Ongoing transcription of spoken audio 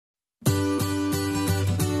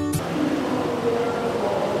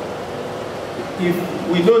if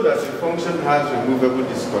we know that a function has removable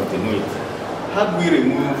discontinuity, how do we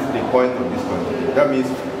remove the point of discontinuity? That means,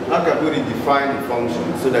 how can we redefine the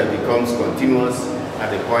function so that it becomes continuous at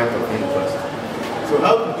the point of interest? So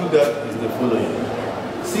how to do that is the following.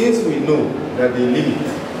 Since we know that the limit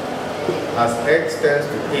as x tends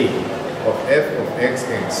to a of f of x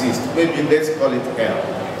exists, maybe let's call it L.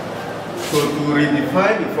 So to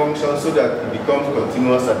redefine the function so that it becomes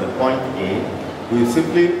continuous at the point A, we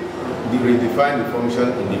simply redefine the function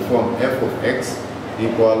in the form f of x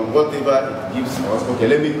equal whatever it gives us. Okay,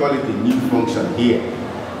 let me call it a new function here.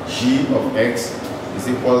 G of x is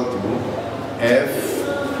equal to f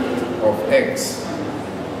of x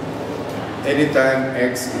anytime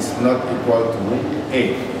x is not equal to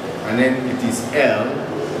a, and then it is L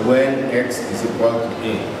when x is equal to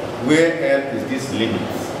a, where L is this limit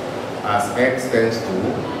as x tends to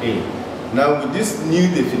a. Now with this new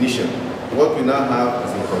definition, what we now have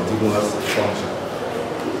is a continuous function.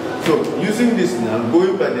 So using this now,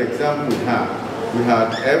 going by the example we had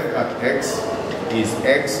f at x is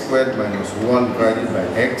x squared minus 1 divided by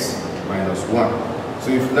x minus 1. So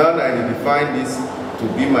if now I redefine this to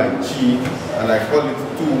be my g and I call it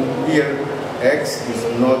 2, here x is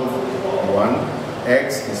not 1,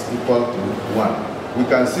 x is equal to 1. We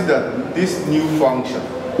can see that this new function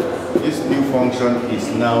is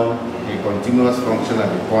now a continuous function at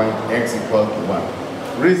the point x equal to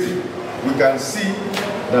 1. Reason, we can see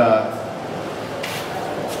that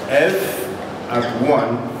f at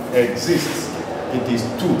 1 exists. It is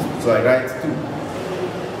 2, so I write 2.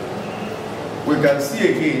 We can see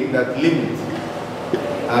again that limit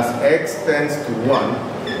as x tends to 1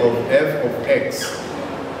 of f of x.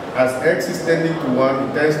 As x is tending to 1,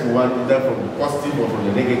 it tends to 1 either from the positive or from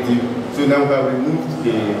the negative. So now we have removed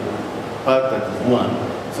the part that is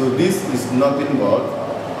 1. So this is nothing but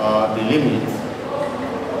the limit.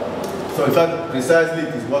 So in fact, precisely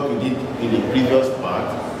it is what we did in the previous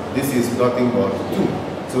part. This is nothing but 2.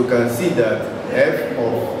 So you can see that f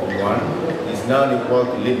of 1 is now equal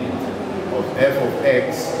to limit of f of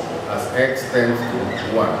x as x tends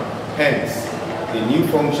to 1. Hence, the new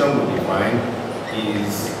function we define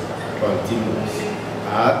is continuous.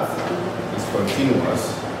 At is continuous.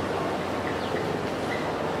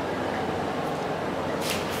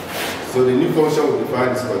 So the new function we define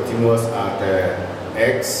is continuous at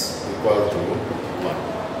x equal to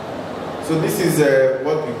 1. So this is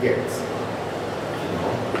what we get.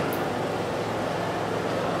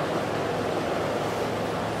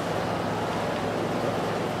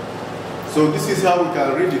 So this is how we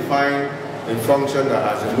can redefine a function that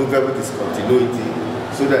has removable discontinuity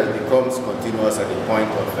so that it becomes continuous at the point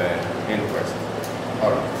of interest.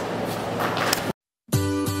 All right.